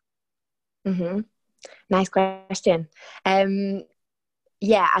or I? Mm-hmm. Nice question.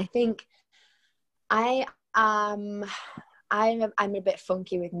 Yeah, I think I'm a bit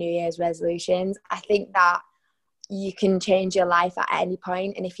funky with New Year's resolutions. I think that you can change your life at any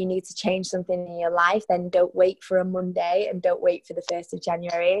point, and if you need to change something in your life, then don't wait for a Monday and don't wait for the 1st of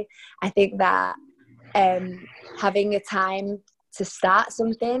January. I think that having a time to start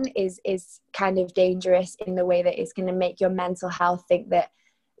something is kind of dangerous in the way that it's going to make your mental health think that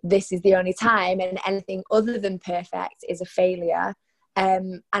this is the only time, and anything other than perfect is a failure.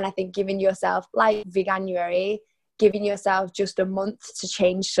 And I think giving yourself, like Veganuary, giving yourself just a month to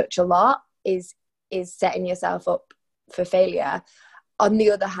change such a lot is setting yourself up for failure. On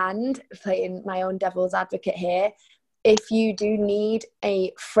the other hand, playing my own devil's advocate here, if you do need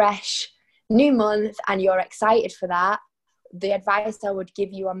a fresh new month and you're excited for that, the advice I would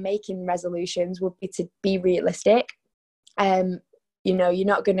give you on making resolutions would be to be realistic. You know,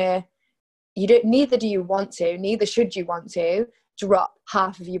 neither do you want to, neither should you want to drop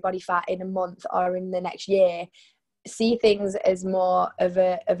half of your body fat in a month or in the next year. See things as more of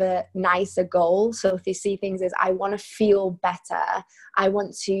a nicer goal. So if you see things as, I want to feel better, I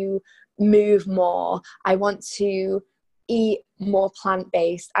want to move more, I want to eat more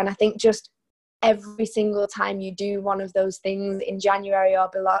plant-based. And I think just every single time you do one of those things in January or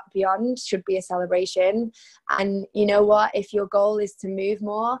beyond should be a celebration. And you know what, if your goal is to move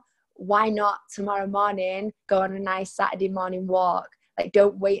more, why not tomorrow morning go on a nice Saturday morning walk? Like,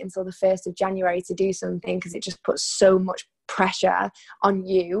 don't wait until the 1st of January to do something, because it just puts so much pressure on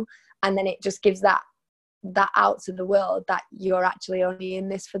you, and then it just gives that out to the world that you're actually only in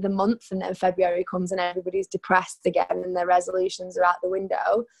this for the month, and then February comes and everybody's depressed again and their resolutions are out the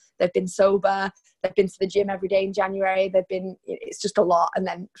window. They've been sober, they've been to the gym every day in January, it's just a lot, and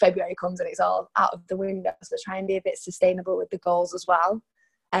then February comes and it's all out of the window. So try and be a bit sustainable with the goals as well.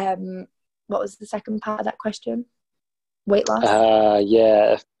 What was the second part of that question? Weight loss?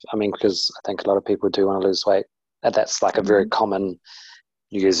 Yeah, I mean, because I think a lot of people do want to lose weight. That's like a very common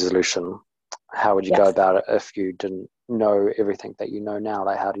New Year's resolution. How would you go about it if you didn't know everything that you know now?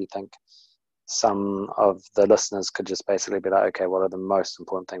 Like, how do you think some of the listeners could just basically be like, okay, what are the most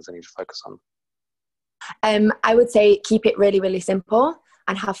important things I need to focus on? I would say keep it really, really simple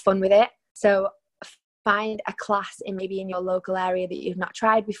and have fun with it. So find a class in your local area that you've not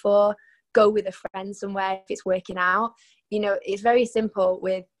tried before. Go with a friend somewhere if it's working out. You know, it's very simple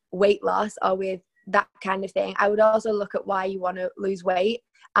with weight loss or with that kind of thing. I would also look at why you want to lose weight,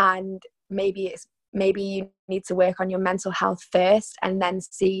 and maybe you need to work on your mental health first and then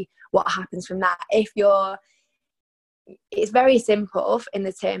see what happens from that. It's very simple in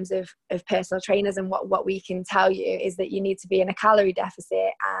the terms of personal trainers, and what we can tell you is that you need to be in a calorie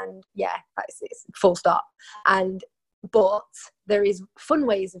deficit, and it's full stop. And But there is fun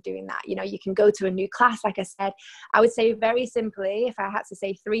ways of doing that. You know, you can go to a new class. Like I said, I would say very simply, if I had to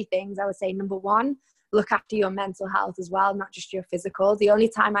say 3 things, I would say number 1, look after your mental health as well, not just your physical. The only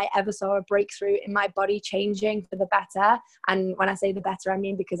time I ever saw a breakthrough in my body changing for the better, and when I say the better, I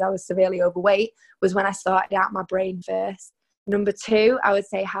mean because I was severely overweight, was when I sorted out my brain first. Number 2, I would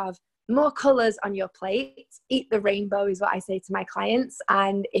say have more colours on your plate. Eat the rainbow is what I say to my clients.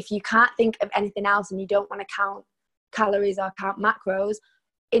 And if you can't think of anything else and you don't want to count calories or count macros,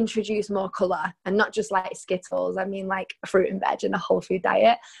 introduce more colour, and not just like Skittles. I mean like fruit and veg and a whole food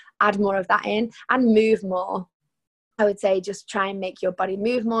diet. Add more of that in, and move more. I would say just try and make your body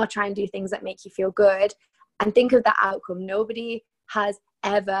move more, try and do things that make you feel good, and think of the outcome. Nobody has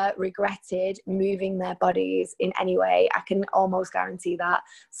ever regretted moving their bodies in any way. I can almost guarantee that.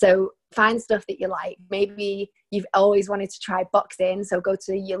 So find stuff that you like. Maybe you've always wanted to try boxing, so go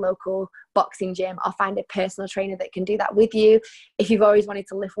to your local boxing gym, or find a personal trainer that can do that with you. If you've always wanted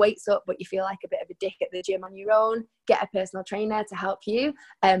to lift weights up but you feel like a bit of a dick at the gym on your own, get a personal trainer to help you.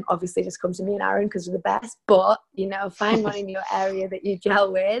 Obviously just come to me and Aaron because we're the best, but you know, find one in your area that you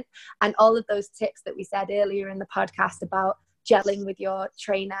gel with. And all of those tips that we said earlier in the podcast about gelling with your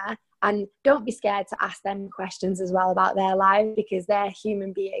trainer, and don't be scared to ask them questions as well about their life, because they're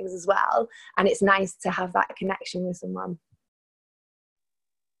human beings as well, and it's nice to have that connection with someone.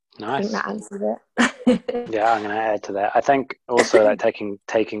 Nice. I think that answers it. Yeah, I'm going to add to that. I think also like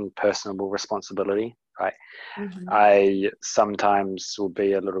taking personal responsibility, right? Mm-hmm. I sometimes will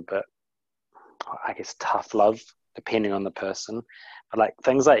be a little bit, I guess, tough love depending on the person, but like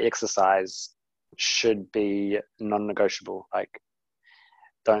things like exercise should be non-negotiable. Like,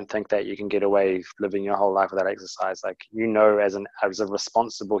 don't think that you can get away living your whole life without exercise. Like, you know, as a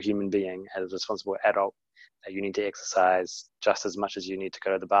responsible human being, as a responsible adult, that you need to exercise just as much as you need to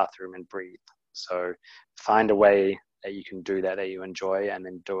go to the bathroom and breathe. So find a way that you can do that you enjoy, and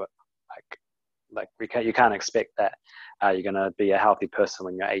then do it. Like you can't expect that you're going to be a healthy person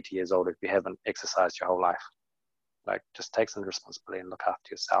when you're 80 years old if you haven't exercised your whole life. Like, just take some responsibility and look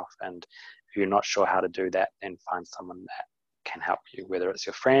after yourself. And if you're not sure how to do that, then find someone that can help you, whether it's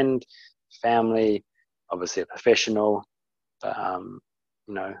your friend, family, obviously a professional. But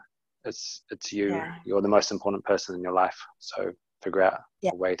you know, it's you. Yeah. You're the most important person in your life. So figure out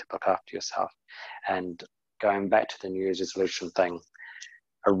Yeah. a way to look after yourself. And going back to the New Year's resolution thing,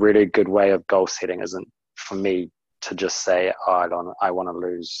 a really good way of goal setting isn't for me to just say, oh, I want to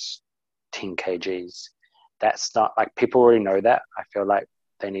lose 10 kgs. That's not, like, people already know that. I feel like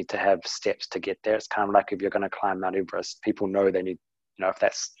they need to have steps to get there. It's kind of like if you're going to climb Mount Everest, people know they need, you know, if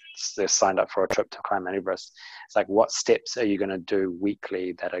they're signed up for a trip to climb Mount Everest, it's like, what steps are you going to do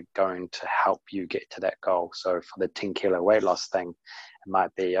weekly that are going to help you get to that goal? So for the 10 kilo weight loss thing, it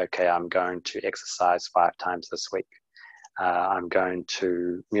might be, okay, I'm going to exercise 5 times this week. I'm going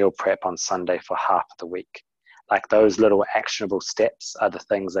to meal prep on Sunday for half of the week. Like, those little actionable steps are the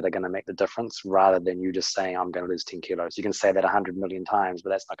things that are going to make the difference, rather than you just saying, I'm going to lose 10 kilos. You can say that 100 million times, but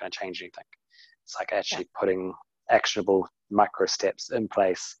that's not going to change anything. It's like actually putting actionable micro steps in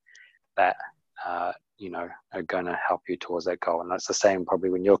place that, you know, are going to help you towards that goal. And that's the same probably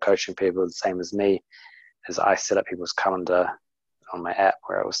when you're coaching people, the same as me, as I set up people's calendar on my app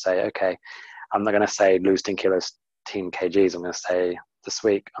where I will say, okay, I'm not going to say lose 10 kilos, 10 kgs. I'm going to say this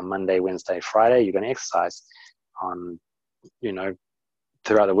week on Monday, Wednesday, Friday, you're going to exercise. On, you know,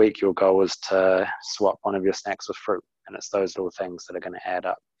 throughout the week, your goal is to swap one of your snacks with fruit. And it's those little things that are going to add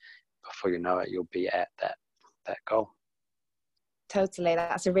up. Before you know it, you'll be at that goal. Totally.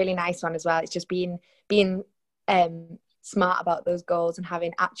 That's a really nice one as well. It's just being smart about those goals and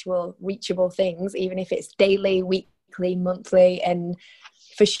having actual reachable things, even if it's daily, weekly, monthly. And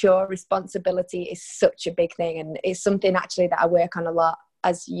for sure, responsibility is such a big thing. And it's something actually that I work on a lot,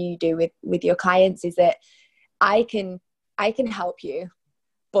 as you do with your clients, is that I can help you,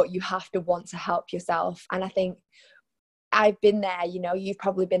 but you have to want to help yourself. And I think I've been there, you know, you've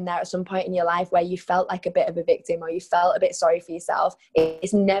probably been there at some point in your life where you felt like a bit of a victim, or you felt a bit sorry for yourself.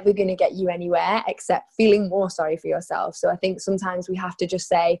 It's never going to get you anywhere except feeling more sorry for yourself. So I think sometimes we have to just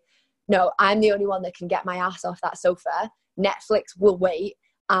say, no, I'm the only one that can get my ass off that sofa. Netflix will wait.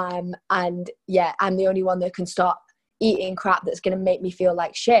 And yeah, I'm the only one that can stop eating crap that's going to make me feel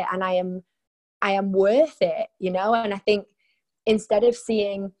like shit. And I am worth it, you know? And I think instead of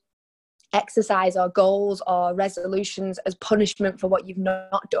seeing exercise or goals or resolutions as punishment for what you've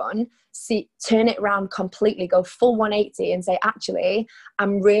not done, turn it around completely, go full 180 and say, actually,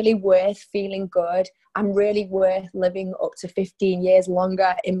 I'm really worth feeling good. I'm really worth living up to 15 years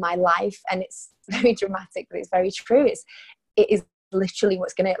longer in my life. And it's very dramatic, but it's very true. It is literally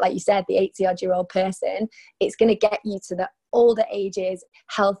what's going to, like you said, the 80-odd-year-old person, it's going to get you to the older ages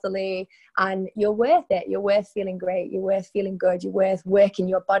healthily, and you're worth it. You're worth feeling great. You're worth feeling good. You're worth working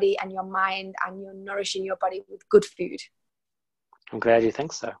your body and your mind, and you're nourishing your body with good food. I'm glad you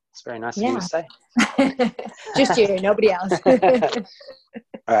think so. It's very nice of you to say. Just you, nobody else. All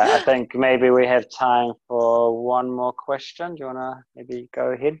right, I think maybe we have time for one more question. Do you want to maybe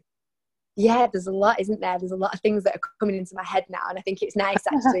go ahead? Yeah, there's a lot, isn't there? There's a lot of things that are coming into my head now, and I think it's nice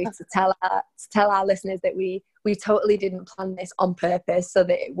actually to tell our listeners that we totally didn't plan this on purpose so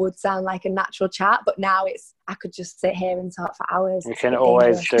that it would sound like a natural chat. But now I could just sit here and talk for hours. We can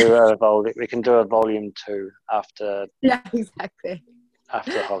always do a volume 2 after. Yeah, exactly.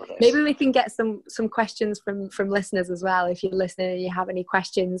 After holidays. Maybe we can get some questions from listeners as well. If you're listening and you have any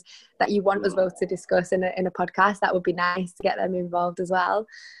questions that you want us both to discuss in a podcast, that would be nice to get them involved as well.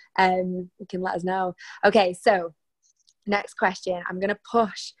 You can let us know. Okay, so next question. I'm going to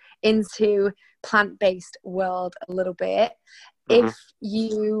push into plant-based world a little bit. If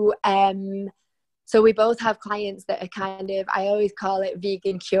you so we both have clients that are kind of, I always call it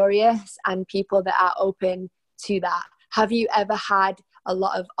vegan curious, and people that are open to that. Have you ever had a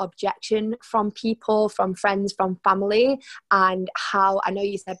lot of objection from people, from friends, from family? And how, I know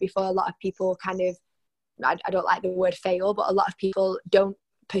you said before, a lot of people kind of, I don't like the word fail, but a lot of people don't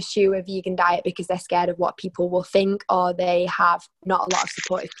pursue a vegan diet because they're scared of what people will think, or they have not a lot of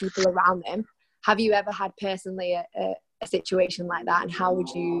supportive people around them. Have you ever had personally a situation like that, and how would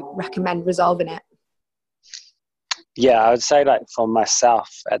you recommend resolving it? Yeah, I would say, like, for myself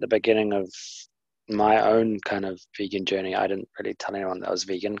at the beginning of my own kind of vegan journey, I didn't really tell anyone that I was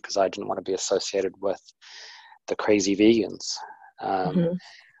vegan because I didn't want to be associated with the crazy vegans.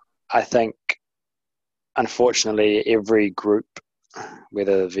 I think, unfortunately, every group,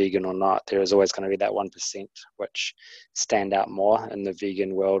 whether vegan or not, there is always going to be that 1% which stand out more in the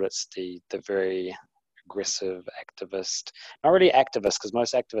vegan world. It's the very aggressive activist, not really activists, because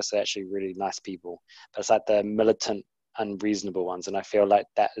most activists are actually really nice people, but it's like the militant, unreasonable ones. And I feel like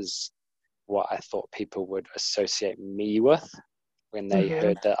that is what I thought people would associate me with when they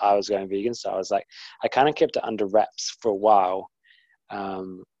heard that I was going vegan. So I was like, I kind of kept it under wraps for a while.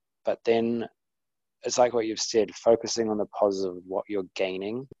 But then it's like what you've said, focusing on the positive, what you're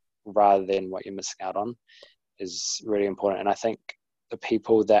gaining rather than what you're missing out on is really important. And I think the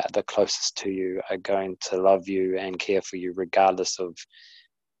people that are the closest to you are going to love you and care for you regardless of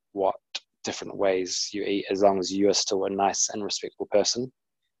what different ways you eat, as long as you are still a nice and respectful person.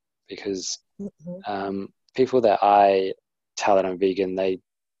 Because people that I tell that I'm vegan, they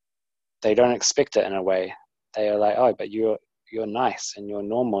don't expect it in a way. They are like, oh, but you're nice and you're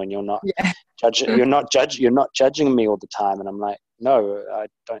normal and you're not judging. You're not judging me all the time. And I'm like, no, I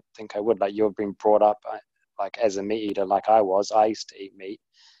don't think I would. Like, you've been brought up like as a meat eater, like I was. I used to eat meat.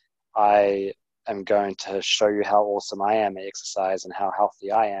 I am going to show you how awesome I am at exercise and how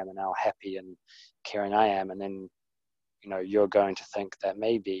healthy I am and how happy and caring I am. And then, you know, you're going to think that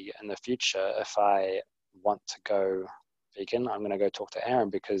maybe in the future, if I want to go vegan, I'm going to go talk to Aaron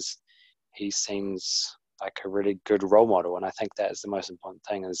because he seems like a really good role model. And I think that is the most important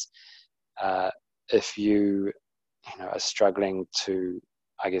thing is if you are struggling to,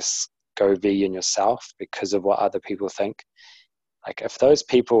 I guess, go vegan yourself because of what other people think, like if those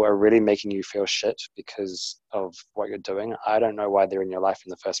people are really making you feel shit because of what you're doing, I don't know why they're in your life in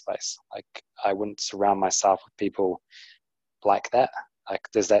the first place. Like, I wouldn't surround myself with people like that. Like,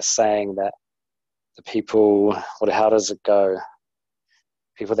 there's that saying that the people, how does it go?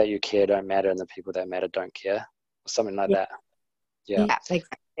 People that you care don't matter and the people that matter don't care, or something like that. Yeah,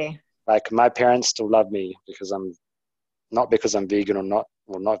 exactly. Like, my parents still love me because I'm not vegan or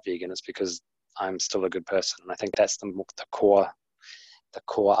not vegan. It's because I'm still a good person. And I think that's the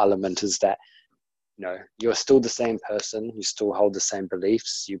core element is that, you're still the same person. You still hold the same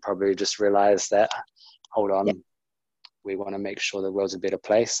beliefs. You probably just realize that, hold on, we want to make sure the world's a better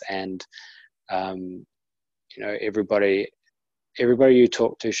place. And, everybody you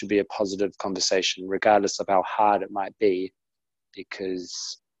talk to should be a positive conversation, regardless of how hard it might be,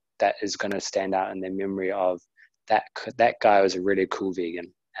 because that is going to stand out in their memory of that guy was a really cool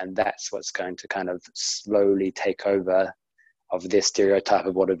vegan. And that's what's going to kind of slowly take over of their stereotype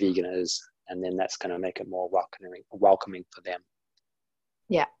of what a vegan is. And then that's going to make it more welcoming for them.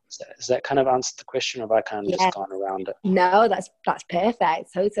 Yeah. Does that kind of answer the question, or have I kind of just gone around it? No, that's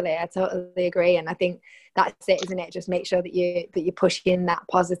perfect. Totally. I totally agree. And I think that's it, isn't it? Just make sure that you push in that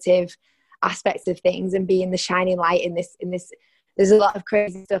positive aspects of things and being the shining light in this. There's a lot of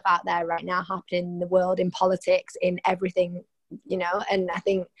crazy stuff out there right now happening in the world, in politics, in everything you know. And I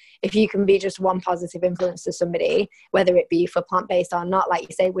think if you can be just one positive influence to somebody, whether it be for plant-based or not, like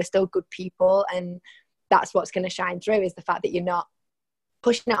you say, we're still good people, and that's what's going to shine through, is the fact that you're not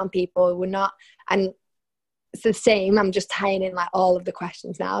pushing it on people. We're not, and it's the same, I'm just tying in like all of the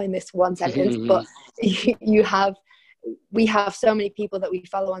questions now in this one sentence, but we have so many people that we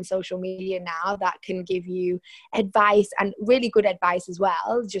follow on social media now that can give you advice, and really good advice as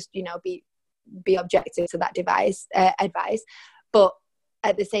well. Just, you know, be objective to that advice. But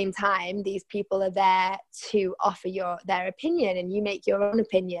at the same time, these people are there to offer their opinion, and you make your own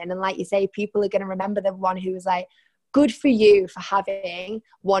opinion. And like you say, people are going to remember the one who was like, good for you for having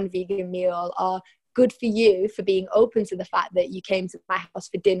one vegan meal, or good for you for being open to the fact that you came to my house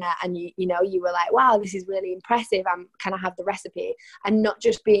for dinner and you were like, wow, this is really impressive. Can I have the recipe? And not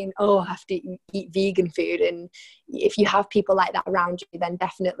just being, oh, I have to eat vegan food. And if you have people like that around you, then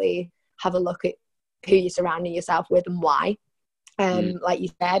definitely have a look at who you're surrounding yourself with and why, like you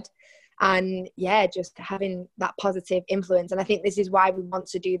said. And yeah, just having that positive influence. And I think this is why we want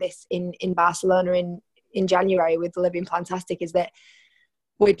to do this in Barcelona in January with Living Plantastic, is that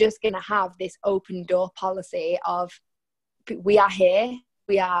we're just going to have this open door policy of, we are here,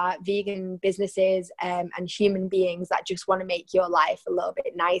 we are vegan businesses and human beings that just want to make your life a little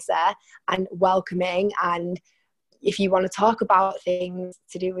bit nicer and welcoming. And if you want to talk about things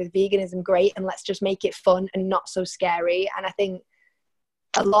to do with veganism, great, and let's just make it fun and not so scary. And I think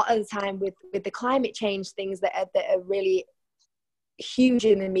a lot of the time with the climate change things that are really huge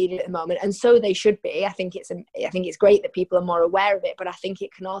in the media at the moment, and so they should be. I think it's great that people are more aware of it, but I think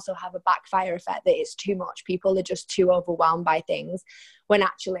it can also have a backfire effect that it's too much. People are just too overwhelmed by things, when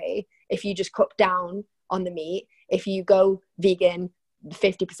actually, if you just cut down on the meat, if you go vegan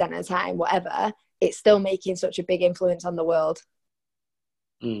 50% of the time, whatever, it's still making such a big influence on the world.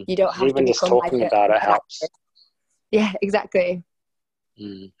 You don't have even to just talking about it helps. Yeah, exactly.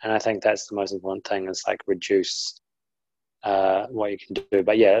 And I think that's the most important thing, is like reduce what you can do.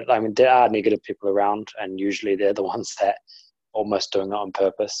 But yeah, I mean, there are negative people around, and usually they're the ones that almost doing it on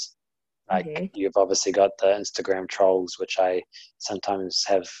purpose. Like you've obviously got the Instagram trolls, which I sometimes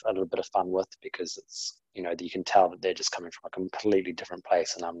have a little bit of fun with, because it's, you know, you can tell that they're just coming from a completely different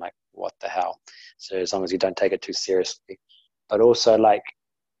place, and I'm like, what the hell? So as long as you don't take it too seriously. But also, like,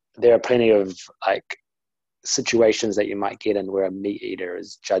 there are plenty of like situations that you might get in where a meat eater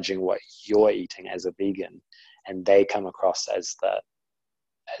is judging what you're eating as a vegan, and they come across as the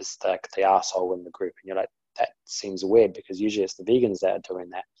asshole in the group, and you're like, that seems weird, because usually it's the vegans that are doing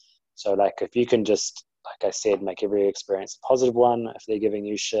that. So like, if you can just, like I said, make every experience a positive one. If they're giving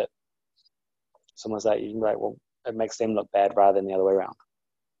you shit, someone's like, you're right, well, it makes them look bad rather than the other way around.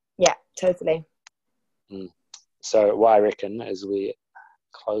 Yeah, totally. So what I reckon is we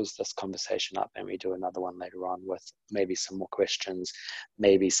close this conversation up and we do another one later on with maybe some more questions,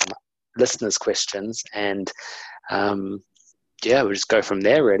 maybe some listeners' questions, and we'll just go from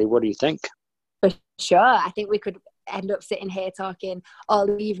there, really. What do you think? For sure. I think we could end up sitting here talking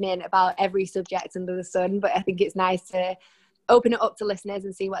all evening about every subject under the sun, but I think it's nice to open it up to listeners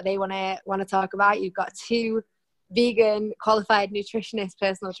and see what they want to talk about. You've got 2 vegan qualified nutritionist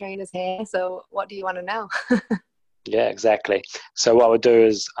personal trainers here, so what do you want to know? Yeah, exactly. So what we'll do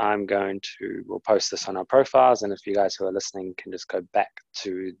is we'll post this on our profiles, and if you guys who are listening can just go back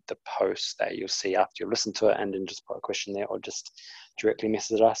to the post that you'll see after you listen to it, and then just put a question there, or just directly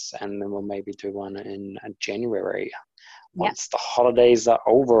message us, and then we'll maybe do one in January once the holidays are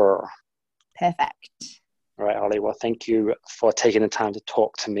over. Perfect. All right, Holly. Well, thank you for taking the time to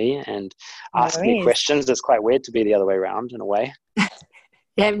talk to me and ask me questions. It's quite weird to be the other way around in a way.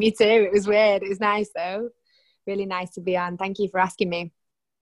 Yeah, me too. It was weird. It was nice though. Really nice to be on. Thank you for asking me.